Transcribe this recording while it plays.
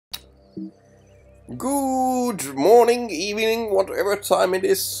Good morning, evening, whatever time it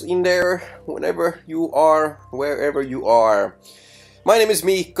is in there, whenever you are, wherever you are. My name is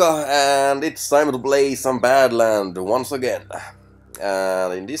Miikka, and it's time to play some Badland once again.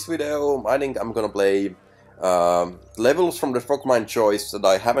 And in this video, I think I'm gonna play levels from the Frogminds Choice that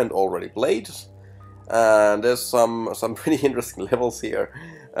I haven't already played. And there's some pretty interesting levels here,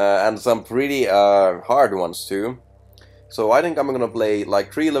 and some pretty hard ones too. So I think I'm gonna play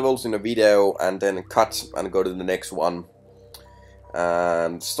like 3 levels in a video and then cut and go to the next one.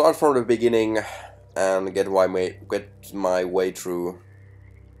 And start from the beginning and get my way through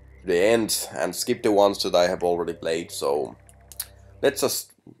the end and skip the ones that I have already played. So let's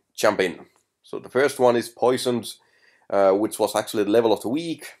just jump in. So the first one is Poisoned, which was actually the level of the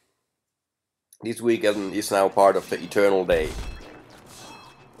week. This weekend is now part of the Eternal Day.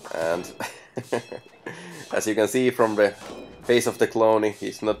 And as you can see from the face of the clone,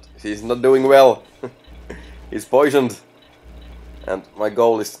 he's not doing well. He's poisoned, and my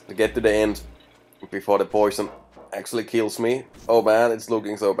goal is to get to the end before the poison actually kills me. Oh man, it's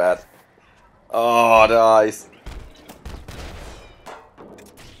looking so bad. Oh, the eyes.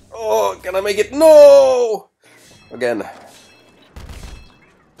 Oh, can I make it? No! Again.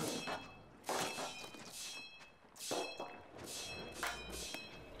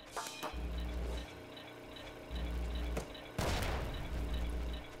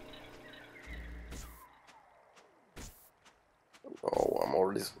 Oh, I'm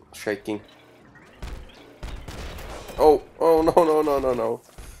already shaking. Oh, oh no, no, no, no, no.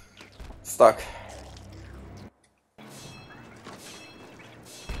 Stuck.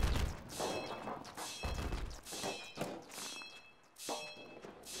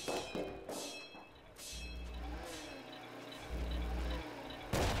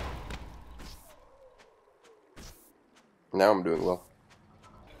 Now I'm doing well.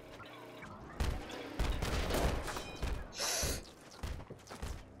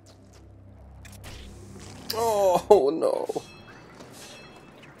 Oh no.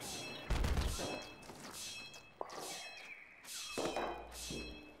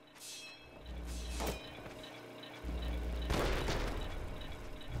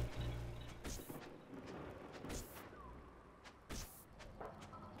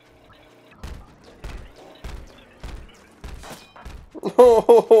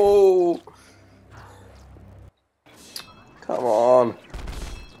 No! Come on.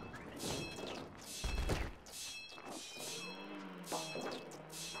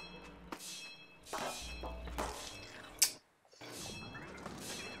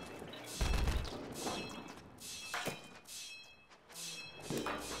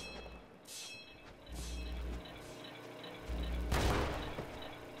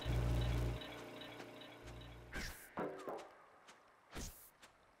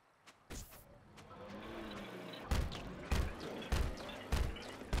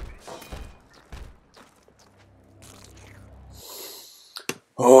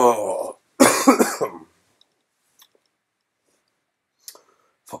 Oh.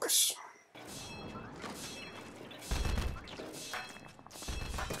 Focus.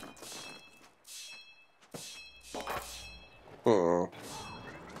 Hmm.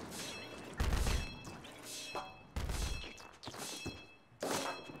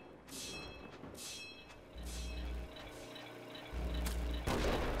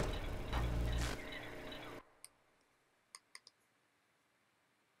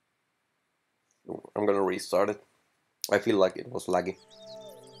 I'm gonna restart it. I feel like it was laggy.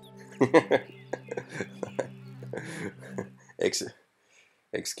 Ex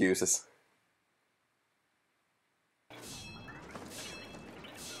Excuses.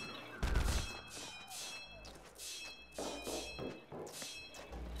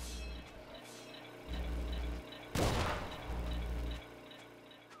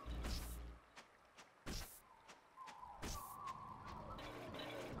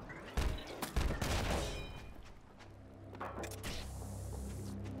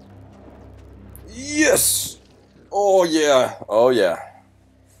 Yes! Oh yeah, oh yeah.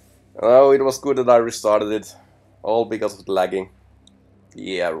 Oh, it was good that I restarted it. All because of the lagging.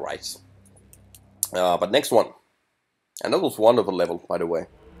 Yeah, right. But next one. And that was wonderful level, by the way.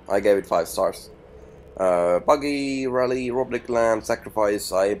 I gave it 5 stars. Buggy, Rally, Roblick Land,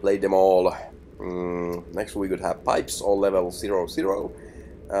 Sacrifice, I played them all. Next we could have Pipes, all level 0, 0.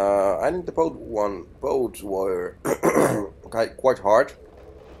 I think the boats were quite hard.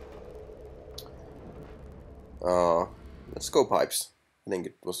 Let's go Pipes. I think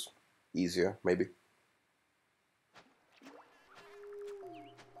it was easier, maybe.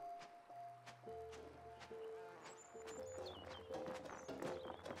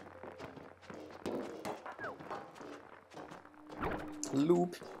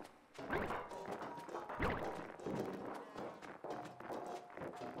 loop.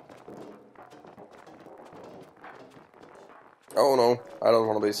 Oh no, I don't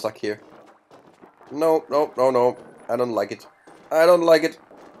want to be stuck here. No, no, no, no. I don't like it. I don't like it.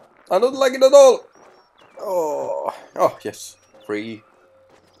 I don't like it at all. Oh, oh yes, free.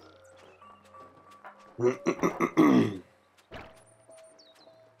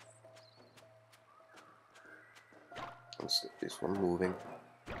 Let's get this one moving.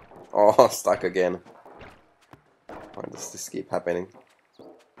 Oh, stuck again. Why does this keep happening?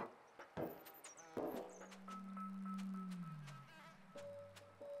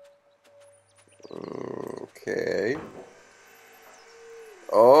 Okay.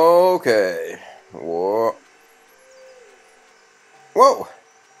 Okay. Whoa. Whoa.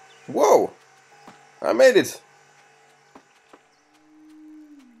 Whoa. I made it.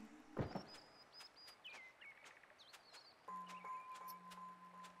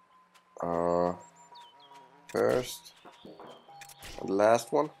 First and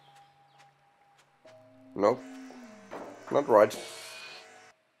last one. Nope. Not right.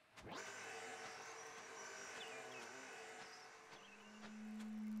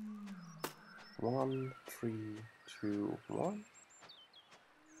 One, 3, 2, 1.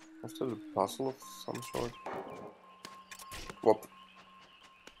 Was that a puzzle of some sort? Whoop.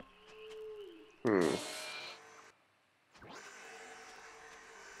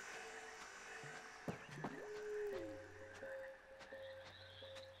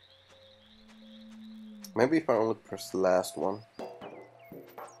 Maybe if I only press the last one.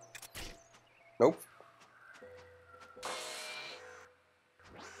 Nope.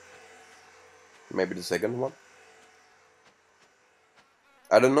 Maybe the second one.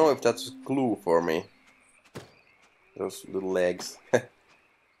 I don't know if that's a clue for me. Those little legs.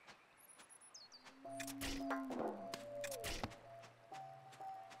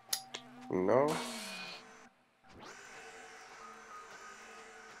 No.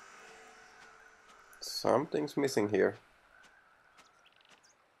 Something's missing here.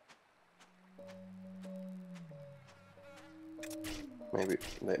 Maybe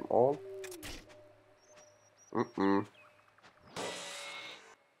them all. Mm-mm.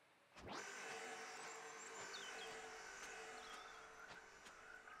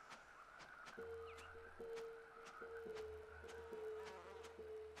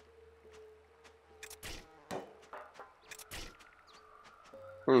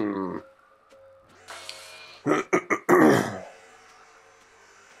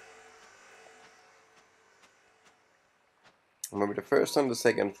 Maybe the first and the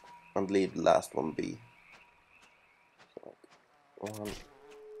second, and leave the last one be. So, 1,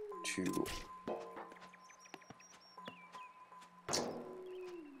 2.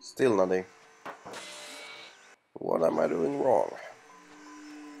 Still nothing. What am I doing wrong?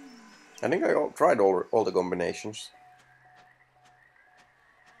 I think I tried all the combinations.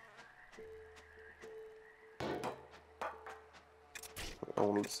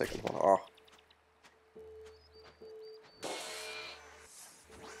 Only the second one. Ah.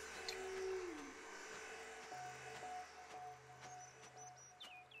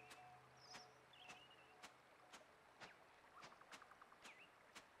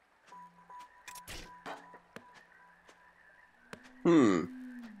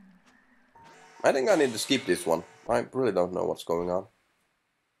 I think I need to skip this one. I really don't know what's going on.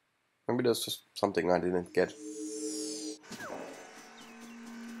 Maybe there's just something I didn't get.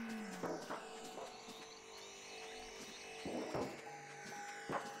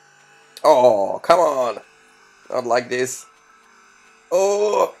 Oh, come on! Not like this.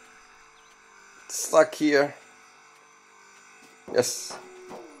 Oh! Stuck here. Yes.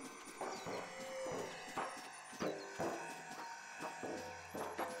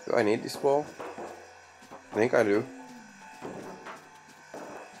 Do I need this ball? I think I do.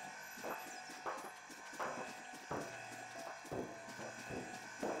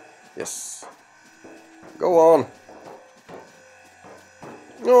 Yes. Go on.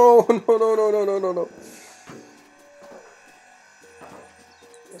 No, no, no, no, no, no, no, no.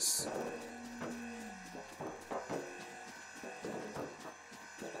 Yes.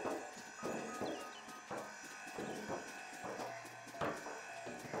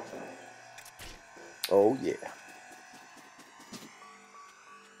 Oh yeah.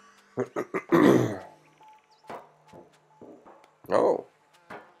 Oh.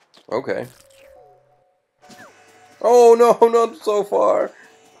 Okay. Oh no, not so far.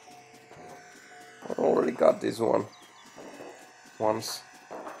 I already got this one. Once.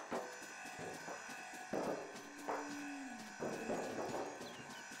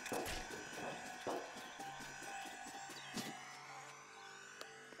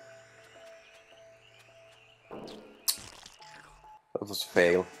 That was a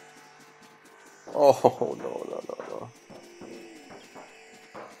fail. Oh, no.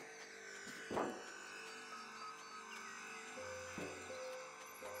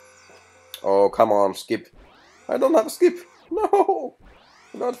 Oh, come on, skip. I don't have a skip. No!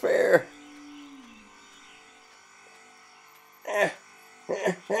 Not fair.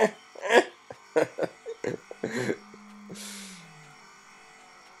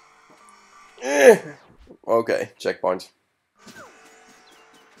 Okay, checkpoint.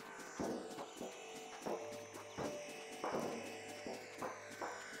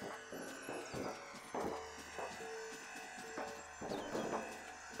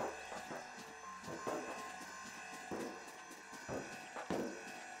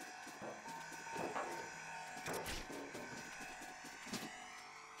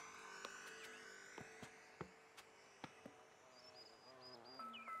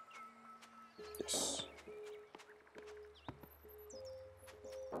 Yes.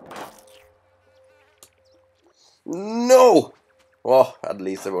 No! Well, at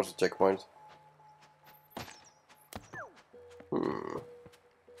least there was a checkpoint.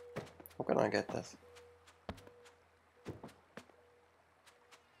 How can I get that?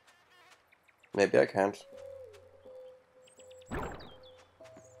 Maybe I can't.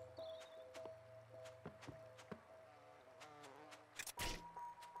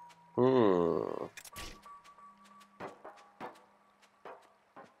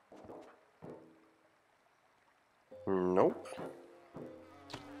 Nope.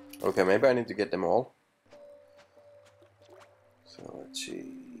 Okay, maybe I need to get them all. So let's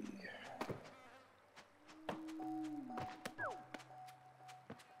see.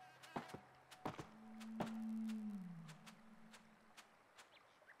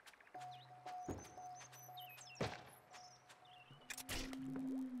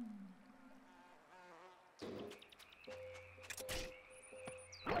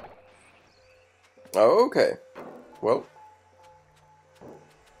 Okay. Well,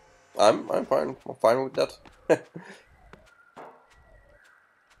 I'm fine. I'm fine with that.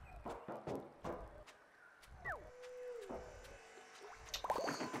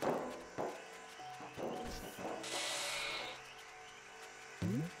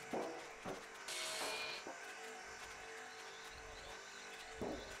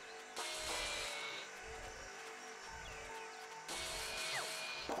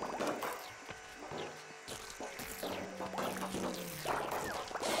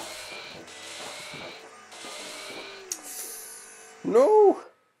 No!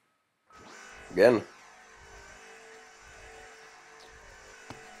 Again.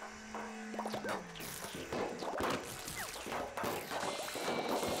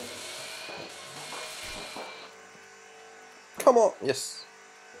 Come on! Yes.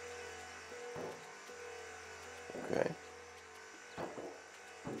 Okay.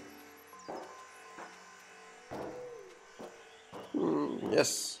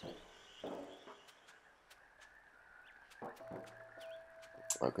 Yes.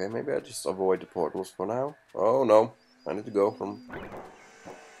 Okay, maybe I just avoid the portals for now. Oh no, I need to go from...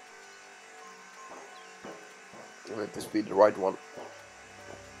 Let this be the right one.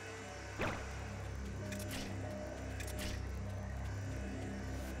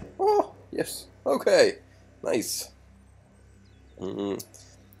 Oh, yes. Okay. Nice. I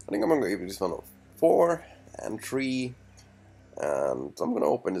think I'm gonna give this one a 4 and 3. And I'm gonna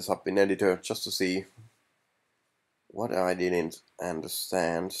open this up in editor just to see what I didn't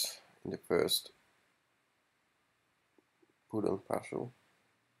understand in the first puzzle puzzle.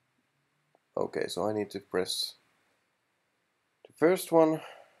 Okay, so I need to press the first one,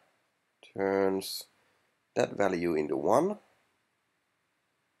 turns that value into 1.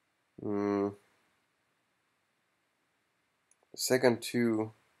 The second 2,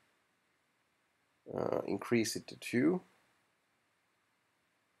 increase it to 2.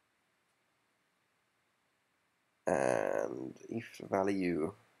 And if the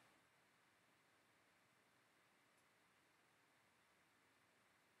value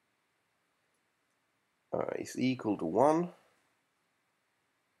is equal to 1,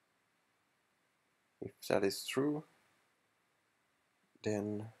 if that is true,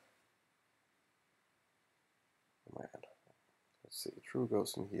 then oh man, let's see, true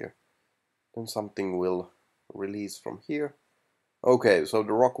goes in here, then something will release from here. Okay, so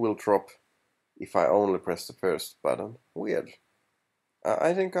the rock will drop if I only press the first button. Weird.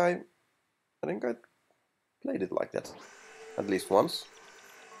 I think I played it like that at least once.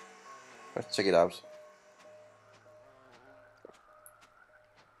 Let's check it out.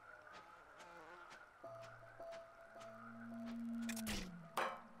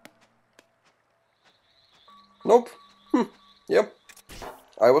 Nope. Yep.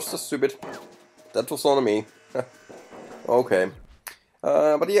 I was just stupid. That was on me. Okay.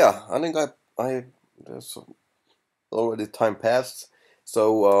 But yeah, I think there's already time passed.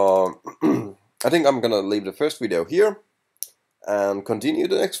 So I think I'm gonna leave the first video here and continue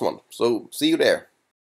the next one. So see you there.